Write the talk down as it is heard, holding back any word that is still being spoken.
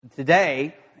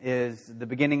Today is the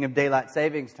beginning of daylight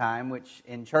savings time, which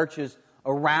in churches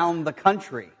around the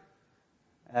country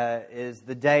is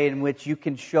the day in which you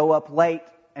can show up late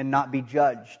and not be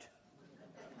judged.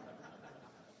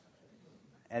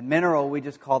 At Mineral, we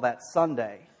just call that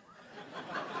Sunday.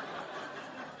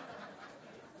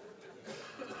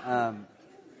 So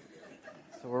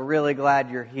we're really glad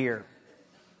you're here.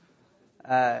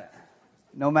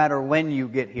 No matter when you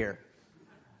get here.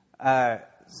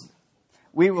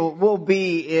 We'll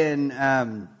be in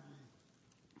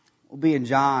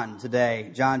John today,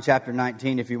 John chapter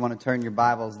 19, if you want to turn your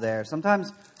Bibles there.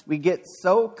 Sometimes we get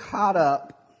so caught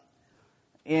up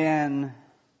in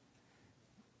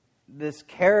this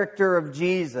character of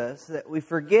Jesus that we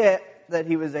forget that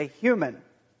he was a human.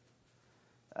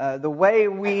 The way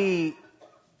we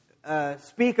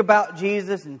speak about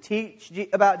Jesus and teach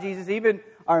about Jesus, even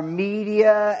our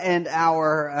media and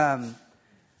our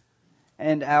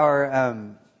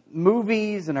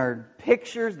movies and our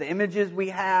pictures, the images we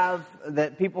have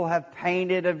that people have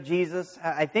painted of Jesus,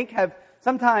 I think have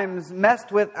sometimes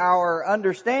messed with our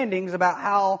understandings about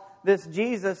how this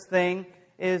Jesus thing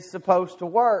is supposed to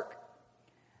work.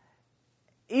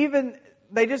 Even,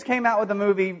 they just came out with a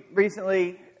movie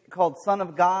recently called Son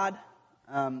of God.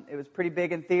 It was pretty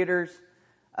big in theaters.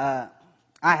 I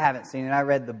haven't seen it. I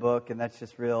read the book, and that's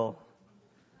just a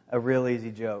real easy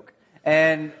joke.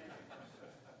 And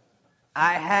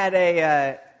I had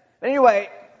but anyway,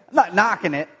 I'm not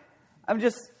knocking it. I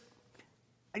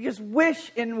just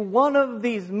wish in one of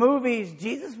these movies,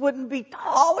 Jesus wouldn't be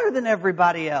taller than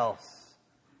everybody else.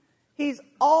 He's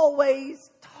always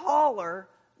taller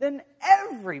than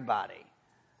everybody.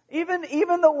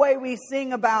 Even the way we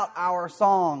sing about our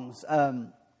songs,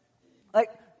 like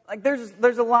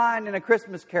there's a line in A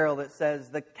Christmas Carol that says,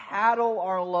 "The cattle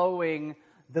are lowing,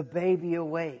 the baby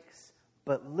awakes,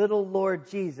 but little Lord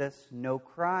Jesus, no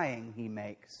crying he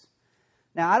makes."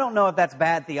 Now, I don't know if that's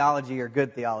bad theology or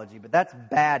good theology, but that's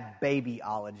bad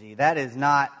babyology. That is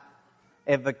not,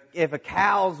 if a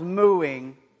cow's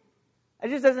mooing, it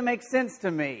just doesn't make sense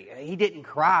to me. He didn't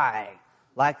cry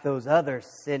like those other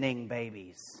sinning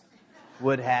babies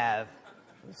would have,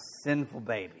 those sinful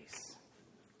babies.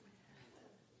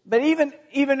 But even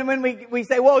when we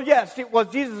say, well, yes, was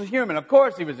Jesus a human? Of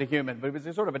course he was a human, but he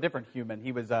was sort of a different human.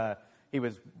 He was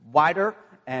whiter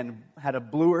and had a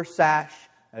bluer sash,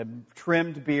 a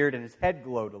trimmed beard, and his head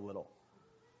glowed a little.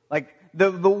 Like the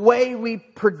way we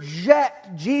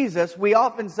project Jesus, we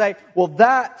often say, well,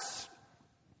 that's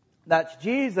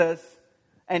Jesus,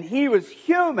 and he was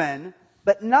human,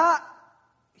 but not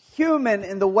human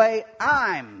in the way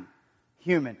I'm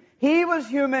human. He was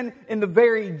human in the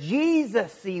very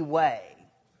Jesus-y way.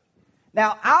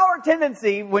 Now, our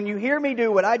tendency, when you hear me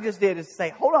do what I just did, is to say,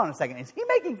 hold on a second, is he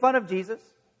making fun of Jesus?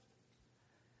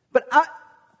 But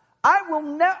I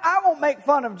won't make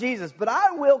fun of Jesus, but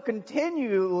I will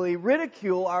continually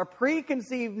ridicule our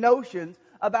preconceived notions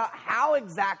about how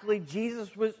exactly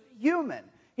Jesus was human.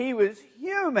 He was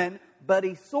human, but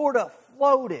he sort of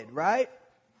floated, right?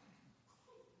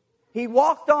 He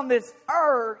walked on this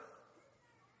earth,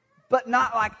 but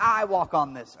not like I walk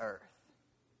on this earth.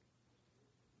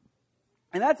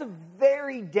 And that's a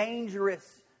very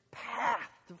dangerous path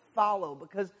to follow,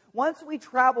 because once we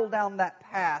travel down that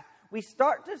path, we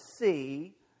start to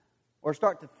see, or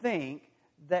start to think,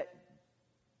 that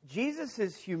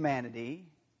Jesus' humanity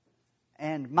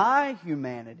and my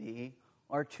humanity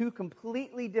are two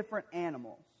completely different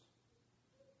animals.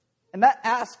 And that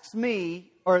asks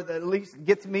me, or at least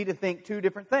gets me to think two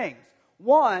different things.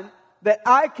 One, that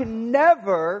I can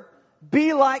never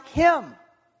be like him.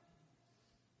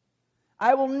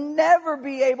 I will never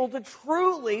be able to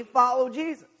truly follow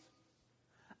Jesus.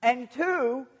 And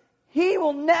two, he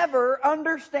will never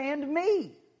understand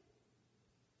me.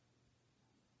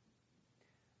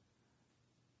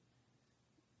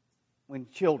 When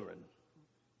children,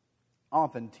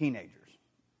 often teenagers,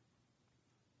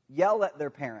 yell at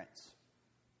their parents,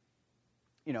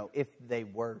 if they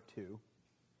were to,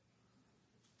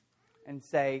 and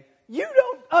say, "You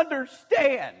don't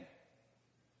understand."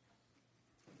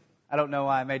 I don't know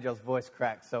why I made y'all's voice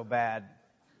crack so bad.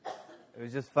 It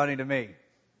was just funny to me.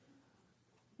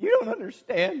 You don't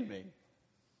understand me.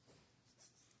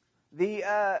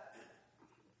 The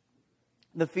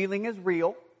feeling is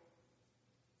real.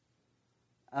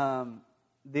 The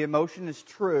emotion is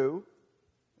true.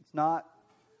 It's not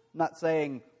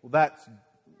saying, well, that's,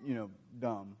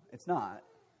 dumb. It's not.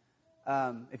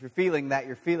 If you're feeling that,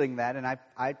 you're feeling that. And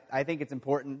I think it's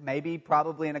important, maybe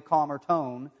probably in a calmer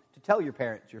tone, to tell your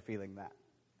parents you're feeling that.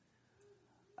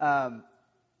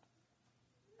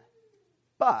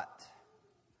 But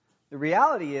The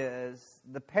reality is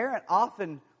the parent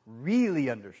often really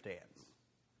understands.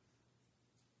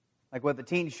 Like what the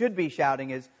teen should be shouting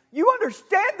is, you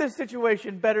understand this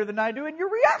situation better than I do and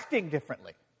you're reacting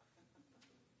differently.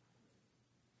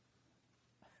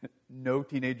 No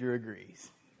teenager agrees.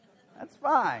 That's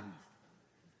fine.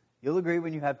 You'll agree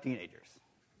when you have teenagers.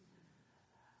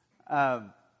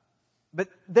 But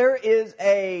there is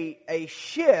a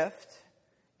shift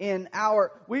in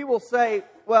we will say,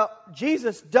 well,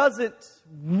 Jesus doesn't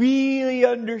really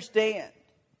understand.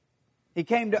 He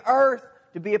came to earth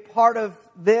to be a part of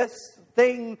this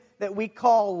thing that we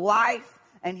call life,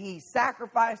 and He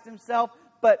sacrificed Himself,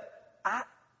 but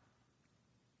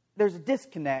there's a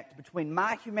disconnect between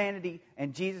my humanity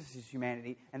and Jesus'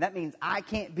 humanity, and that means I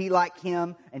can't be like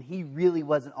Him, and He really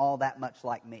wasn't all that much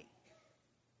like me.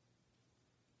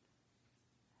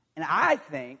 And I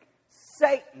think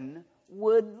Satan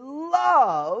would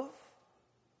love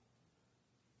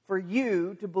for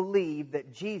you to believe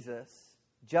that Jesus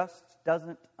just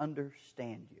doesn't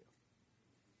understand you.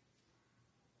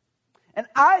 And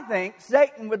I think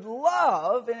Satan would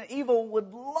love, and evil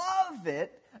would love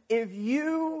it, if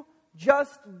you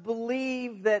just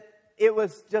believe that it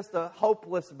was just a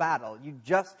hopeless battle. You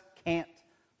just can't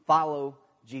follow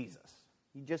Jesus.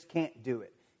 You just can't do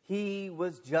it. He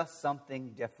was just something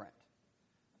different.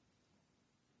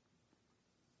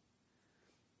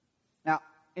 Now,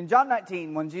 in John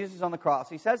 19, when Jesus is on the cross,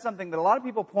 He says something that a lot of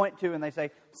people point to and they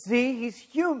say, see, He's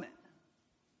human.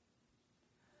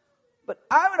 But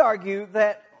I would argue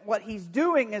that what He's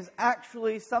doing is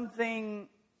actually something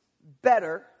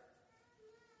better.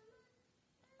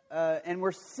 And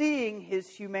we're seeing His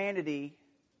humanity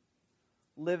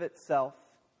live itself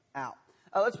out.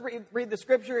 Let's read the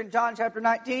scripture in John chapter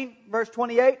 19, verse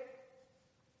 28. It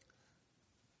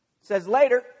says,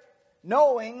 later,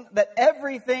 knowing that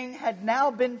everything had now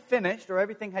been finished, or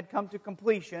everything had come to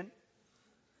completion,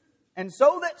 and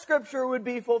so that scripture would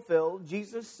be fulfilled,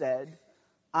 Jesus said,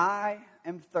 I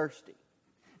am thirsty.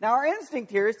 Now our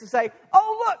instinct here is to say,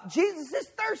 oh look, Jesus is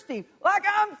thirsty, like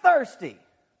I'm thirsty.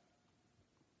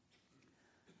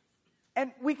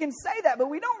 And we can say that, but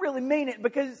we don't really mean it,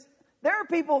 because there are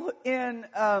people in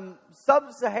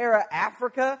sub-Saharan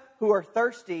Africa who are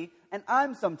thirsty, and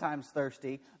I'm sometimes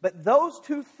thirsty, but those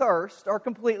two thirsts are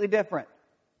completely different.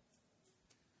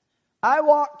 I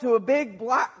walk to a big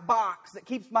black box that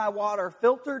keeps my water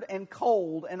filtered and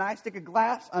cold, and I stick a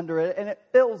glass under it, and it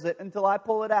fills it until I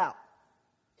pull it out.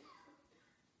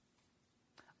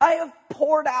 I have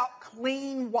poured out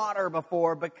clean water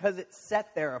before because it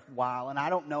sat there a while, and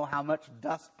I don't know how much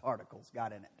dust particles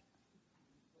got in it.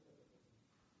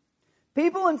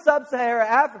 People in sub-Saharan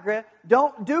Africa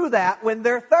don't do that when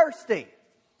they're thirsty.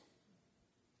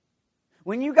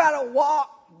 When you got to walk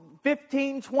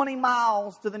 15, 20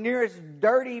 miles to the nearest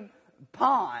dirty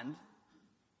pond,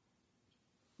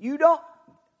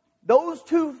 those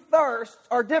two thirsts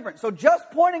are different. So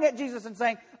just pointing at Jesus and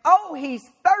saying, oh, He's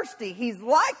thirsty, He's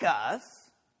like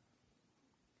us,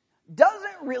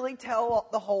 doesn't really tell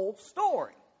the whole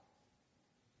story.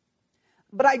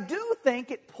 But I do think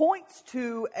it points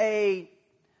to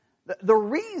the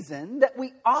reason that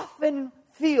we often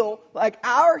feel like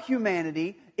our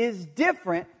humanity is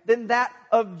different than that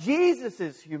of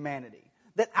Jesus' humanity.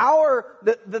 That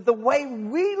the way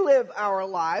we live our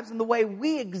lives and the way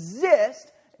we exist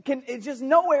is just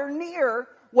nowhere near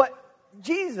what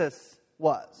Jesus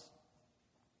was.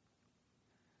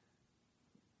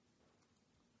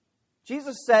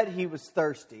 Jesus said He was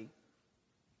thirsty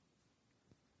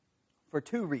for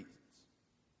two reasons.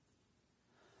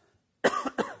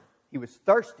 He was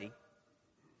thirsty.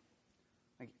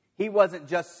 He wasn't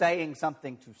just saying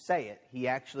something to say it. He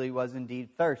actually was indeed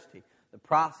thirsty. The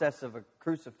process of a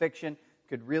crucifixion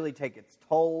could really take its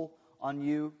toll on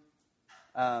you,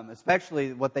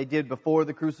 especially what they did before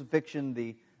the crucifixion.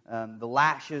 The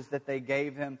lashes that they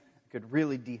gave Him could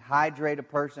really dehydrate a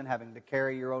person, having to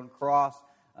carry your own cross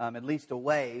at least a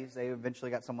ways. They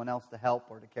eventually got someone else to help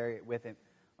or to carry it with Him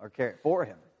or carry it for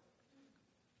Him.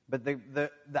 But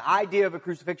the idea of a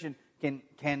crucifixion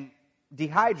can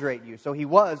dehydrate you. So He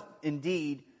was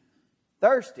indeed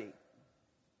thirsty.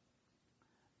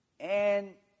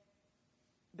 But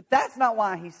that's not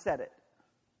why He said it.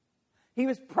 He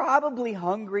was probably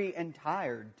hungry and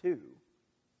tired too.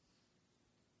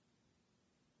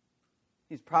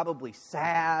 He's probably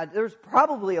sad. There's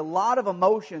probably a lot of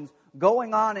emotions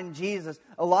going on in Jesus,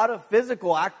 a lot of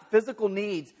physical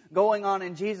needs going on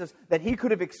in Jesus that He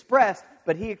could have expressed,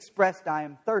 but He expressed, I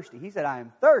am thirsty. He said, I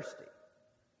am thirsty.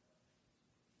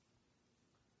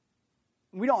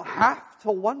 We don't have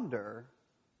to wonder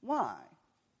why.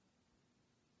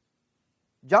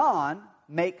 John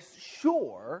makes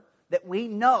sure that we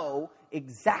know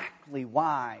exactly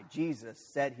why Jesus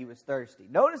said he was thirsty.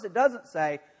 Notice it doesn't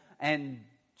say, and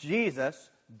Jesus,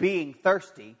 being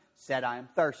thirsty, said, I am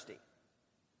thirsty.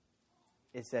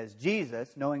 It says,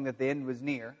 Jesus, knowing that the end was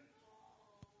near,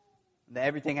 that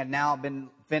everything had now been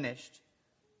finished,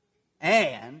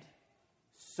 and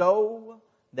so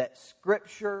that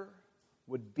Scripture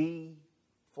would be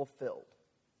fulfilled.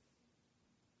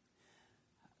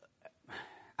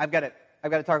 I've got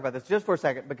to talk about this just for a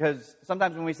second, because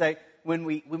sometimes when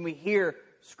we hear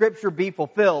Scripture be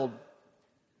fulfilled,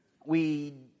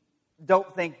 we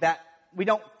don't think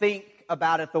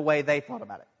about it the way they thought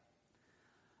about it.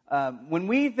 When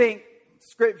we think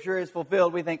Scripture is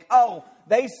fulfilled, we think, oh,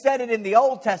 they said it in the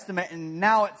Old Testament and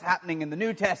now it's happening in the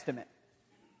New Testament.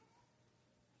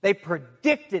 They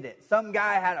predicted it. Some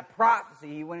guy had a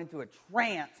prophecy. He went into a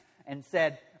trance and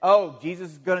said, oh,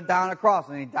 Jesus is going to die on a cross.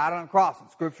 And he died on a cross and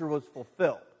Scripture was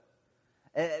fulfilled.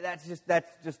 That's just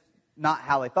not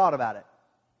how they thought about it.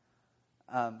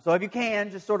 So if you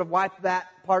can, just sort of wipe that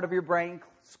part of your brain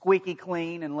squeaky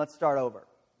clean and let's start over.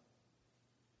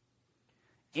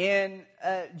 In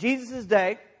Jesus'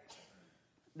 day,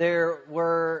 there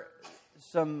were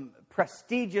some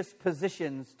prestigious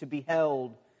positions to be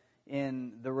held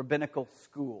in the rabbinical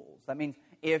schools. That means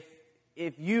if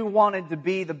you wanted to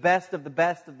be the best of the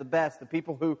best of the best, the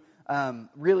people who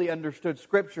really understood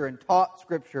Scripture and taught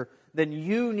Scripture, then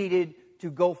you needed to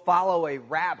go follow a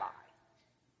rabbi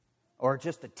or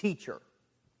just a teacher.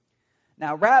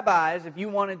 Now, rabbis, if you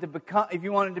wanted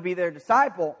to be their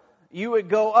disciple, you would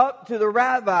go up to the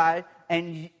rabbi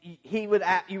and you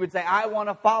would say, I want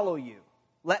to follow you.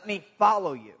 Let me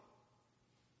follow you.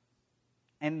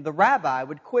 And the rabbi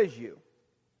would quiz you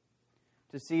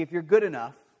to see if you're good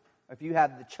enough, or if you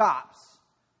have the chops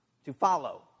to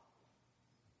follow.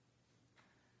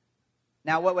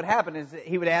 Now, what would happen is that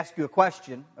he would ask you a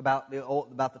question about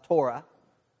the Torah,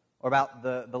 or about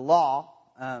the law,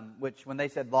 which when they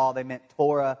said law, they meant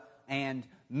Torah and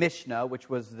Mishnah, which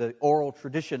was the oral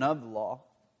tradition of the law.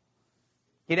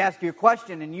 He'd ask you a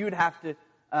question, and you'd have to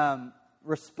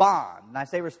respond. And I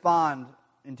say respond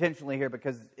intentionally here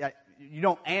because you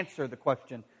don't answer the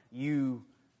question. You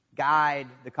guide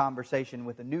the conversation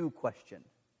with a new question.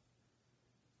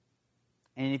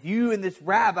 And if you and this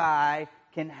rabbi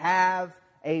can have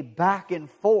a back and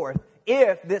forth,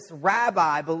 if this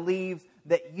rabbi believes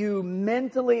that you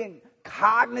mentally and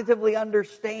cognitively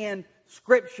understand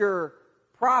Scripture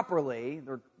properly,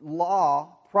 the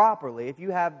law properly, if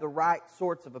you have the right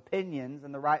sorts of opinions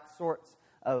and the right sorts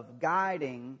of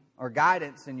guiding or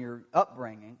guidance in your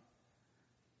upbringing,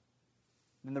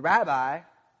 then the rabbi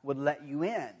would let you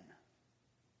in.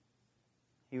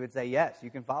 He would say, yes, you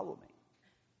can follow me.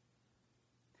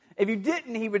 If you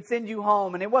didn't, he would send you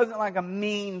home, and it wasn't like a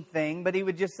mean thing, but he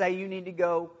would just say, you need to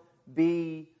go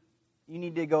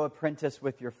apprentice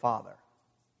with your father.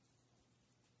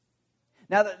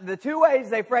 Now, the two ways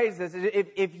they phrase this is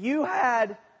if you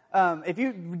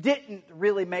didn't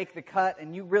really make the cut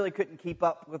and you really couldn't keep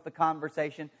up with the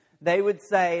conversation, they would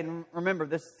say, and remember,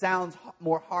 this sounds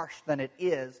more harsh than it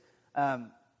is.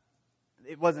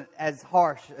 It wasn't as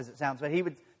harsh as it sounds, but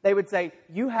they would say,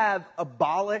 you have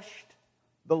abolished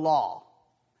the law.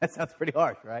 That sounds pretty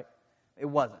harsh, right? It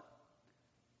wasn't.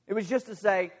 It was just to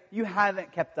say, you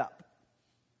haven't kept up.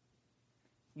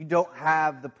 You don't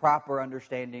have the proper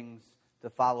understandings to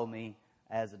follow me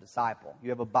as a disciple. You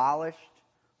have abolished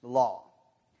the law.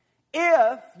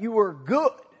 If you were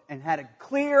good and had a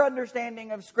clear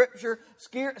understanding of Scripture,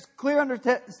 clear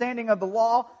understanding of the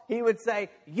law, he would say,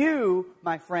 you,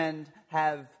 my friend,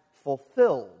 have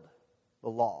fulfilled the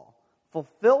law.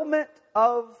 Fulfillment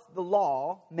of the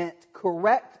law meant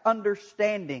correct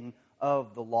understanding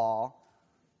of the law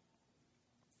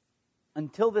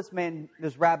until this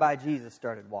Rabbi Jesus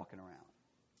started walking around.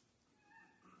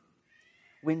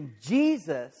 When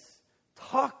Jesus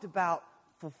talked about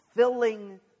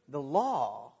fulfilling the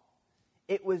law,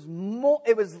 it was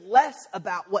less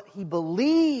about what he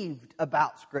believed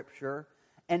about Scripture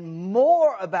and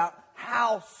more about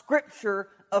how Scripture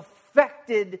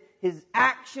affected his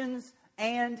actions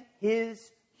and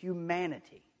his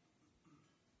humanity.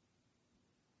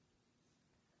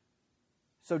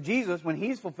 So Jesus, when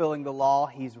he's fulfilling the law,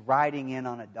 he's riding in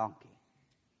on a donkey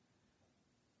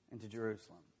into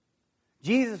Jerusalem.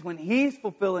 Jesus, when he's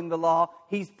fulfilling the law,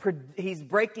 he's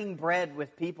breaking bread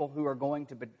with people who are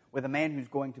with a man who's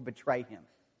going to betray him.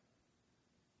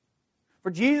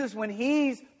 For Jesus, when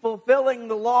he's fulfilling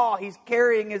the law, he's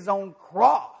carrying his own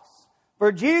cross.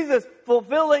 For Jesus,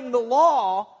 fulfilling the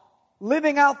law,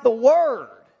 living out the Word,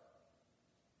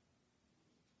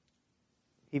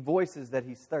 he voices that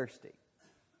he's thirsty.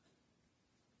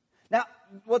 Now,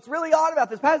 what's really odd about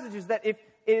this passage is that if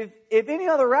any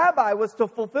other rabbi was to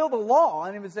fulfill the law,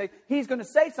 and he would say, he's going to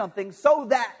say something so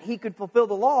that he could fulfill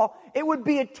the law, it would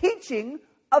be a teaching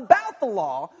about the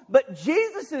law. But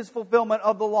Jesus' fulfillment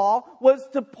of the law was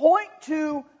to point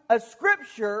to a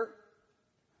scripture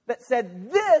that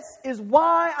said, this is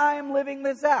why I am living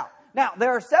this out. Now,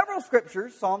 there are several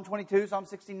scriptures, Psalm 22, Psalm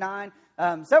 69,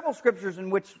 several scriptures in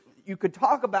which you could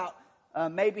talk about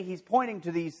maybe he's pointing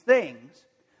to these things.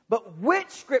 But which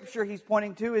scripture he's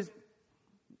pointing to is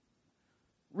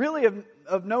really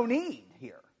of no need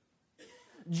here.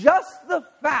 Just the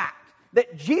fact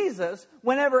that Jesus,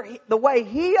 the way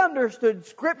he understood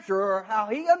Scripture, or how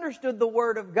he understood the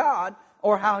Word of God,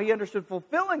 or how he understood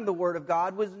fulfilling the Word of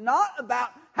God, was not about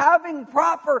having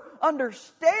proper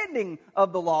understanding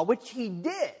of the law, which he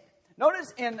did.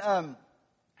 Notice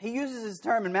he uses his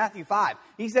term in Matthew 5.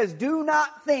 He says, do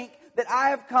not think that I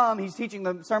have come, he's teaching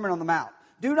the Sermon on the Mount,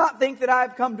 do not think that I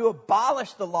have come to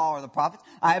abolish the law or the prophets.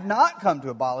 I have not come to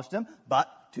abolish them, but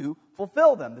to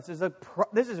fulfill them. This is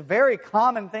a very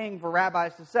common thing for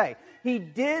rabbis to say. He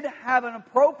did have an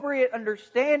appropriate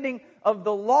understanding of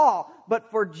the law,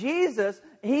 but for Jesus,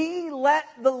 he let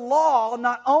the law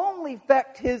not only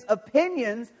affect his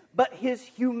opinions, but his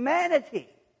humanity.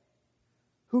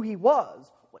 Who he was,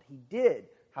 what he did,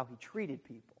 how he treated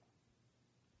people.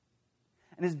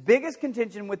 And his biggest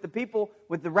contention with the people,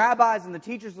 with the rabbis and the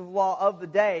teachers of the law of the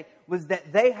day, was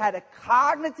that they had a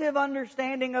cognitive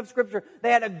understanding of Scripture.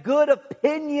 They had a good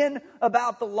opinion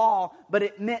about the law, but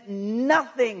it meant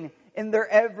nothing in their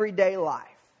everyday life.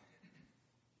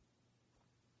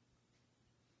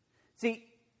 See,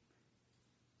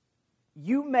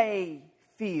 you may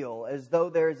feel as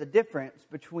though there is a difference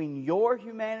between your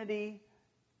humanity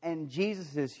and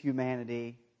Jesus'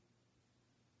 humanity,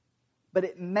 but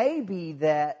it may be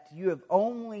that you have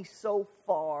only so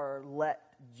far let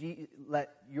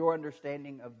your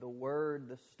understanding of the Word,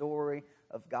 the story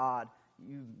of God,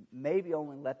 you maybe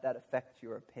only let that affect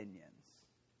your opinions.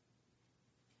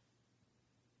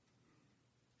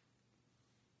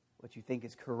 What you think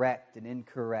is correct and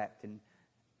incorrect, and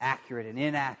accurate and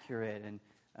inaccurate,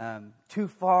 and too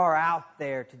far out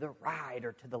there to the right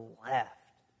or to the left.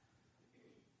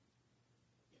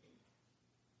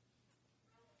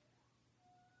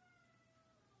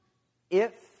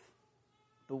 If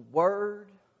the Word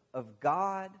of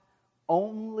God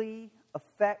only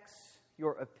affects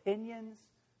your opinions,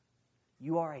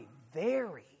 you are a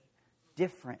very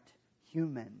different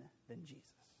human than Jesus.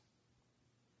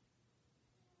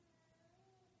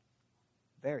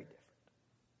 Very different.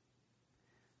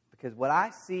 Because what I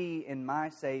see in my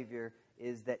Savior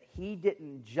is that He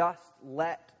didn't just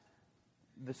let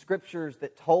the Scriptures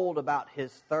that told about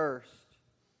His thirst,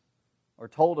 or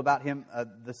told about Him,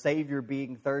 the Savior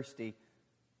being thirsty,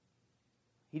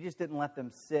 He just didn't let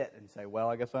them sit and say, well,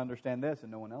 I guess I understand this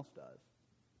and no one else does.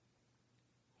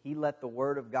 He let the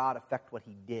Word of God affect what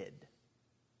He did.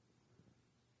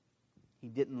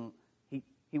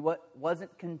 He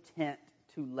wasn't content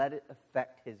to let it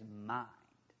affect His mind,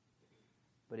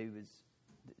 but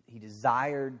He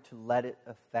desired to let it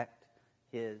affect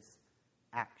His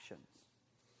actions.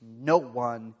 No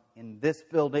one in this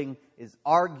building is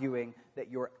arguing that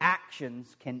your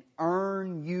actions can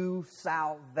earn you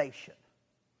salvation.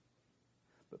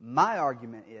 But my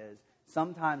argument is,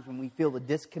 sometimes when we feel the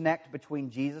disconnect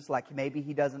between Jesus, like maybe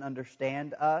He doesn't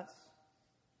understand us,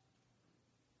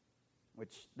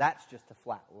 which that's just a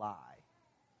flat lie.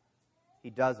 He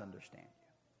does understand you.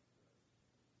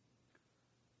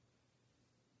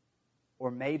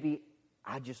 Or maybe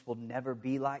I just will never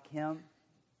be like Him.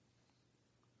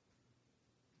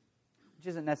 Which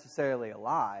isn't necessarily a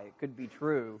lie. It could be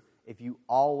true if you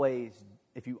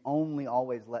only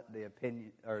always let the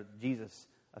opinion or Jesus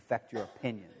affect your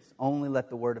opinions. Only let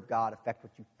the Word of God affect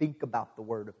what you think about the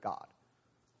Word of God.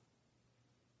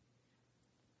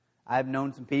 I've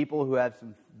known some people who have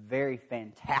some very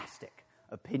fantastic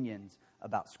opinions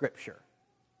about Scripture.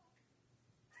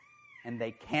 And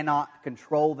they cannot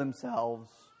control themselves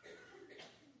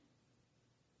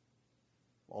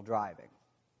while driving.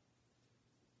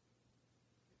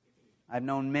 I've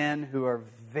known men who are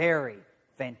very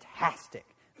fantastic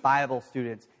Bible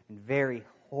students and very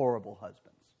horrible husbands.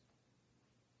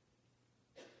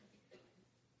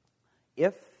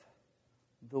 If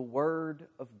the Word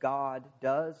of God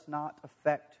does not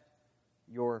affect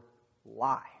your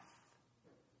life,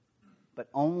 but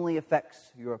only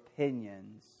affects your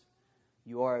opinions,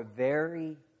 you are a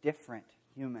very different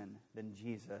human than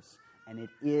Jesus, and it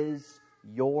is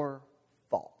your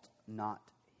fault, not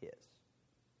His.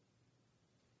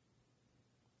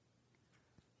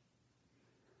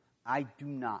 I do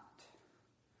not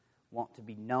want to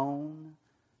be known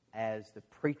as the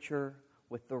preacher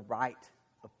with the right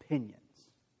opinions.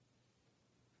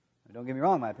 Now, don't get me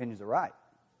wrong, my opinions are right.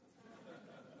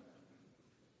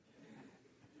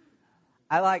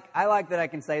 I like that I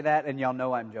can say that and y'all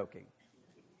know I'm joking.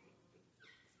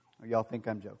 Or y'all think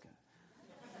I'm joking.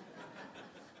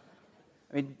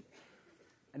 I mean,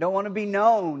 I don't want to be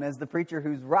known as the preacher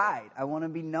who's right. I want to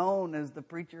be known as the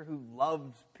preacher who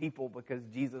loves people because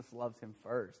Jesus loves him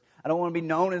first. I don't want to be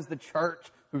known as the church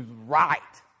who's right.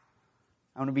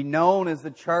 I want to be known as the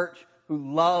church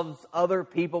who loves other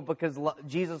people because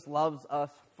Jesus loves us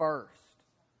first.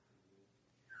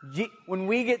 When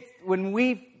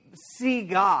we see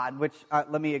God, which I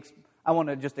want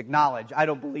to just acknowledge, I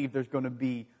don't believe there's going to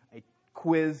be a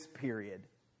quiz period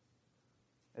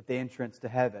at the entrance to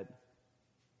heaven.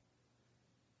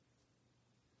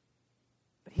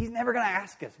 But he's never going to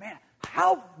ask us, man,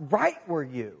 how right were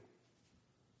you?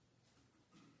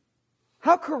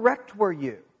 How correct were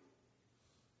you?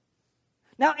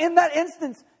 Now, in that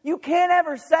instance, you can't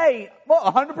ever say, well,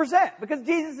 100%, because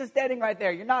Jesus is standing right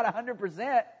there. You're not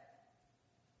 100%.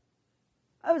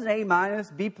 I was an A-,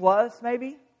 B+,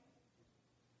 maybe.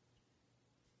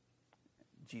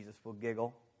 Jesus will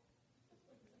giggle,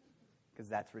 because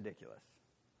that's ridiculous.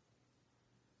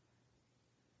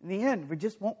 In the end,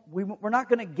 we're not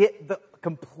going to get the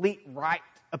complete right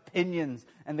opinions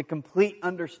and the complete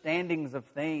understandings of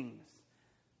things.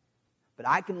 But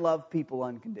I can love people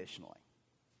unconditionally.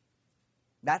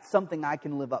 That's something I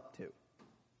can live up to.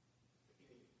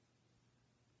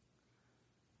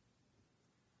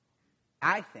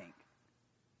 I think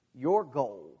your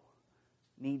goal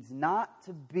needs not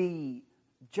to be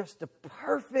just a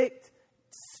perfect,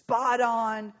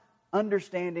 spot-on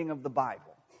understanding of the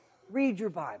Bible. Read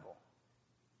your Bible.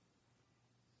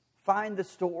 Find the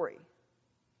story.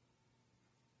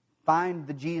 Find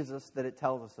the Jesus that it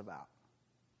tells us about.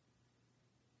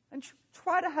 And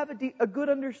try to have a good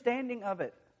understanding of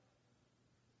it.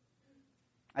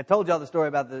 I told y'all the story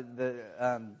about the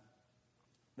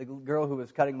girl who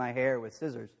was cutting my hair with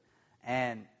scissors,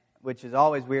 and which is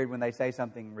always weird when they say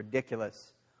something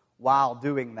ridiculous while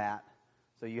doing that.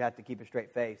 So you have to keep a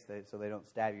straight face so they don't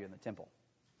stab you in the temple.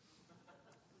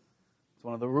 It's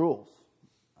one of the rules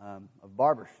of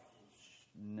barbershness.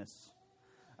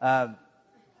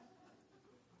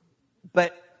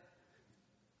 But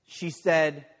she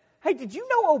said, hey, did you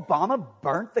know Obama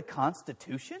burnt the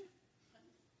Constitution?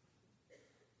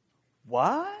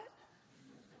 What?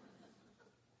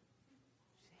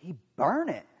 He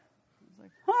burned it. I was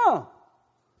like, huh.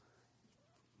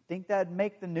 Think that'd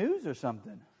make the news or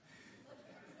something?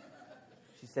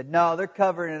 She said, no, they're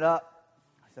covering it up.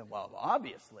 I said, well,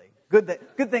 obviously. Good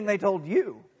thing they told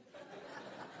you.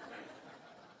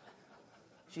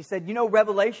 She said, you know,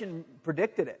 Revelation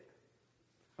predicted it.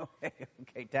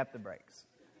 Okay, tap the brakes.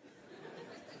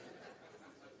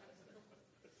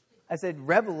 I said,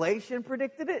 Revelation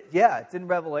predicted it? Yeah, it's in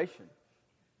Revelation.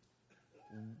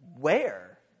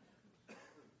 Where?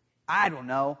 I don't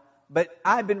know. But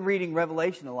I've been reading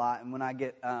Revelation a lot, and when I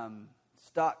get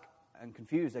stuck and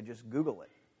confused, I just Google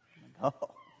it. I'm like, oh.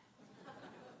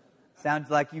 Sounds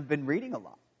like you've been reading a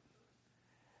lot.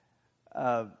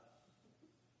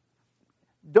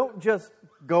 Don't just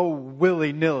go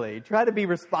willy-nilly. Try to be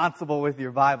responsible with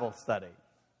your Bible study.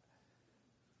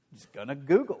 I'm just going to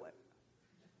Google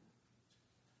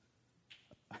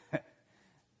it.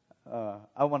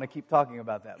 I want to keep talking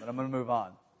about that, but I'm going to move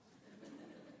on.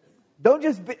 Don't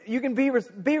just you can be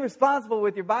responsible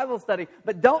with your Bible study,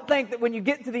 but don't think that when you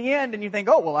get to the end and you think,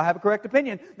 oh, well, I have a correct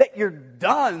opinion, that you're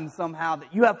done somehow,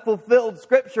 that you have fulfilled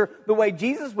Scripture the way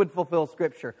Jesus would fulfill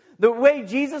Scripture. The way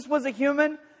Jesus was a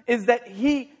human is that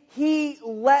he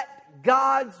let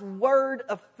God's Word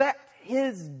affect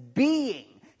His being.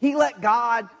 He let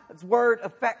God's Word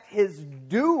affect His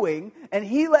doing, and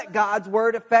He let God's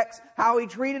Word affect how He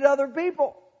treated other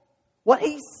people. What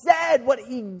He said, what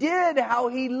He did, how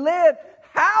He lived,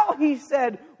 how He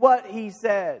said what He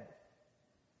said.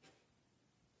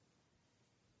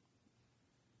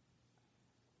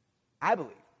 I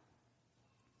believe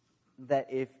that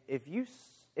if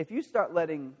you start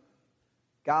letting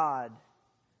God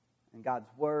and God's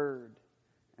Word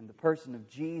and the person of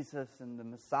Jesus and the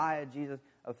Messiah Jesus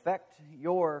affect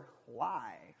your life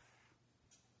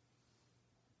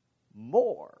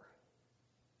more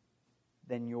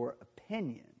than your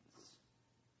opinions,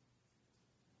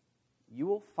 you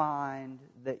will find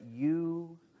that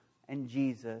you and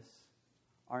Jesus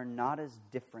are not as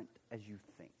different as you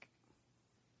think.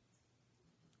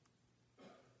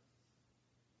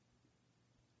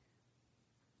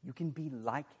 You can be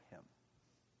like Him.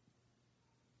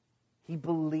 He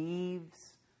believes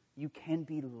you can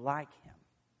be like him.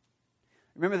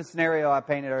 Remember the scenario I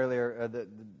painted earlier,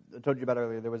 I told you about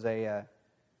earlier? There was about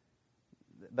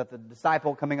the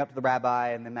disciple coming up to the rabbi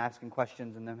and them asking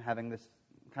questions and them having this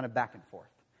kind of back and forth.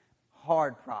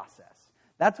 Hard process.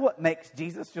 That's what makes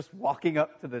Jesus just walking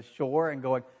up to the shore and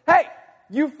going, hey,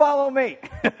 you follow me.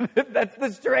 That's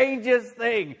the strangest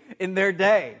thing in their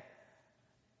day.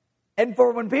 And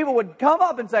for when people would come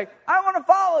up and say, I want to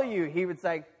follow you, he would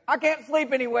say, I can't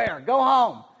sleep anywhere. Go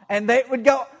home. And they would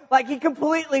go, like he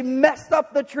completely messed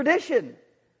up the tradition.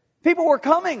 People were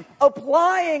coming,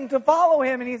 applying to follow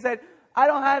him, and he said, I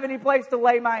don't have any place to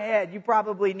lay my head. You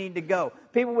probably need to go.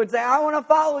 People would say, I want to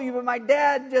follow you, but my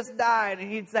dad just died. And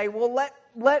he'd say, well,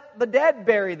 let the dead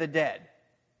bury the dead.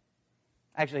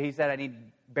 Actually, he said, I need to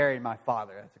bury my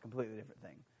father. That's a completely different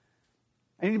thing.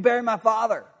 I need to bury my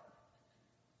father.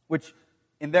 Which,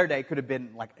 in their day, could have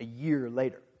been like a year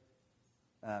later.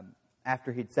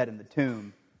 After he'd sat in the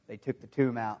tomb, they took the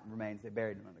tomb out and remains. They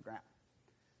buried him on the ground.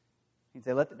 He'd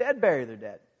say, let the dead bury their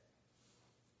dead.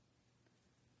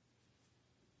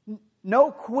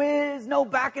 No quiz, no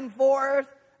back and forth.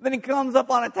 Then he comes up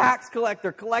on a tax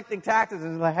collector collecting taxes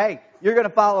and is like, hey, you're going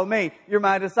to follow me. You're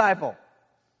my disciple.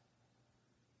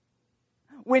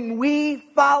 When we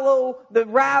follow the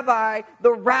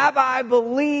rabbi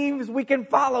believes we can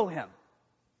follow him.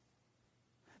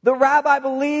 The rabbi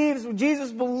believes,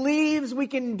 Jesus believes we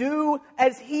can do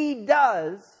as he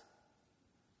does.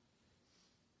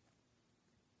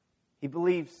 He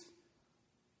believes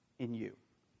in you.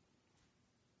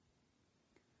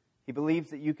 He believes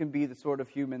that you can be the sort of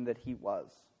human that he was.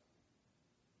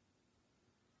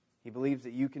 He believes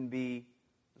that you can be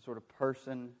the sort of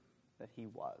person that he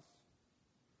was.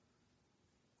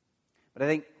 But I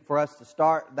think for us to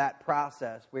start that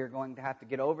process, we're going to have to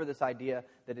get over this idea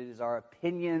that it is our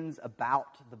opinions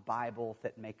about the Bible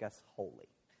that make us holy.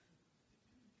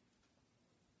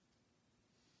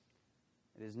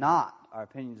 It is not our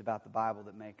opinions about the Bible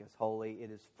that make us holy.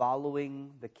 It is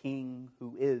following the King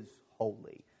who is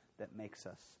holy that makes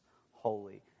us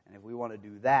holy. And if we want to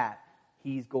do that,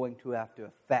 he's going to have to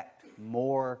affect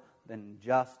more than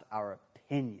just our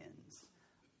opinions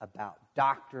about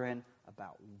doctrine,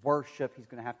 about worship. He's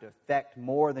going to have to affect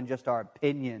more than just our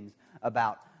opinions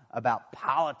about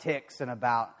politics and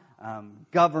about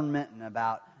government and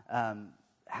about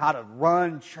how to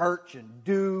run church and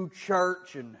do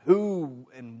church and who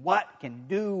and what can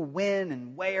do when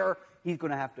and where. He's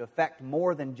going to have to affect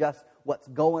more than just what's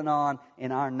going on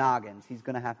in our noggins. He's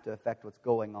going to have to affect what's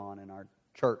going on in our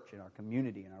church, in our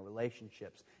community, in our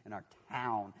relationships, in our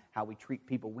town, how we treat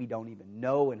people we don't even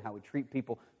know, and how we treat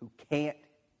people who can't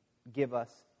give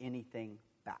us anything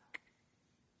back.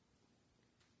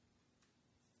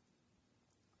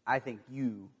 I think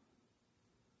you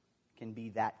can be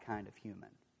that kind of human.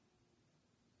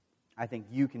 I think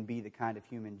you can be the kind of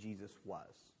human Jesus was.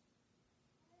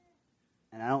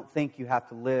 And I don't think you have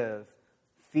to live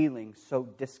feeling so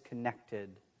disconnected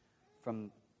from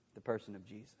the person of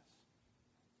Jesus.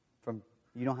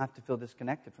 You don't have to feel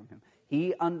disconnected from him.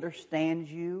 He understands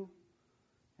you.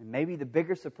 And maybe the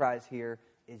bigger surprise here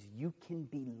is you can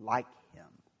be like him.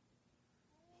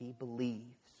 He believes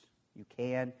you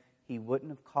can. He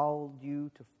wouldn't have called you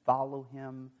to follow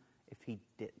him if he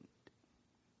didn't.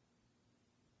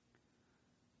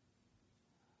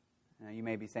 Now you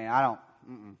may be saying,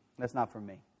 that's not for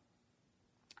me.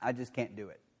 I just can't do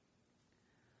it.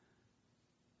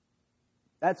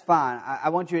 That's fine. I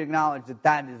want you to acknowledge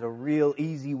that is a real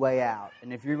easy way out.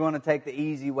 And if you're going to take the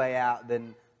easy way out,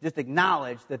 then just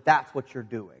acknowledge that that's what you're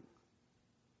doing.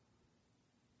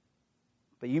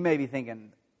 But you may be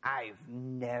thinking, I've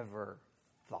never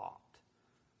thought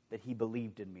that he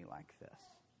believed in me like this.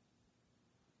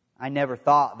 I never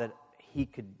thought that he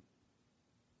could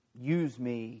use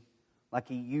me like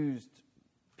he used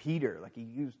Peter, like he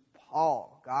used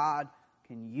Paul. God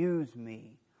can use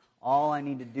me. All I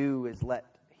need to do is let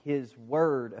his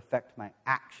word affect my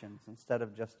actions instead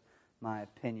of just my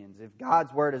opinions. If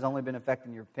God's word has only been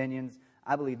affecting your opinions,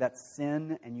 I believe that's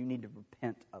sin and you need to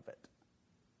repent of it.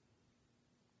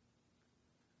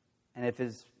 And if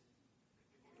his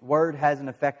word hasn't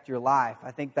affected your life,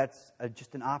 I think that's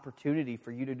just an opportunity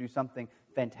for you to do something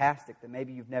fantastic that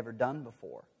maybe you've never done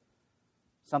before.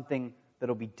 Something that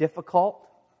will be difficult,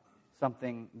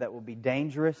 something that will be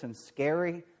dangerous and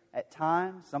scary at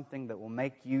times, something that will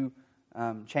make you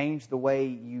change the way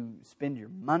you spend your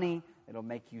money. It'll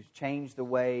make you change the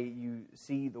way you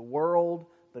see the world,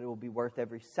 but it will be worth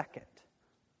every second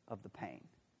of the pain.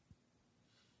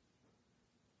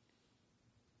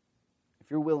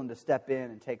 If you're willing to step in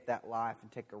and take that life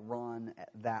and take a run at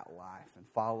that life and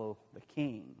follow the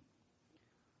King,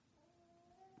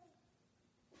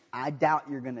 I doubt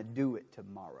you're going to do it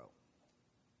tomorrow.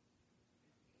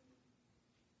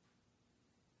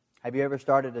 Have you ever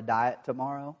started a diet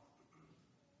tomorrow?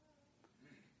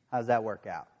 How does that work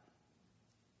out?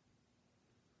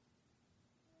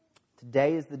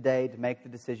 Today is the day to make the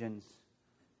decisions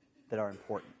that are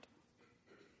important.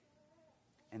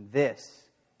 And this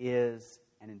is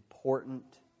an important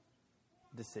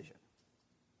decision.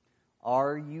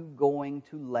 Are you going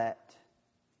to let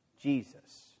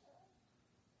Jesus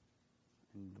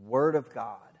and the Word of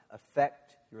God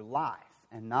affect your life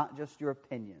and not just your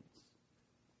opinions?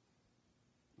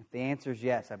 If the answer is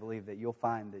yes, I believe that you'll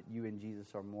find that you and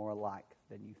Jesus are more alike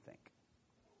than you think.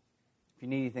 If you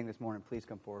need anything this morning, please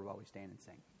come forward while we stand and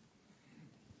sing.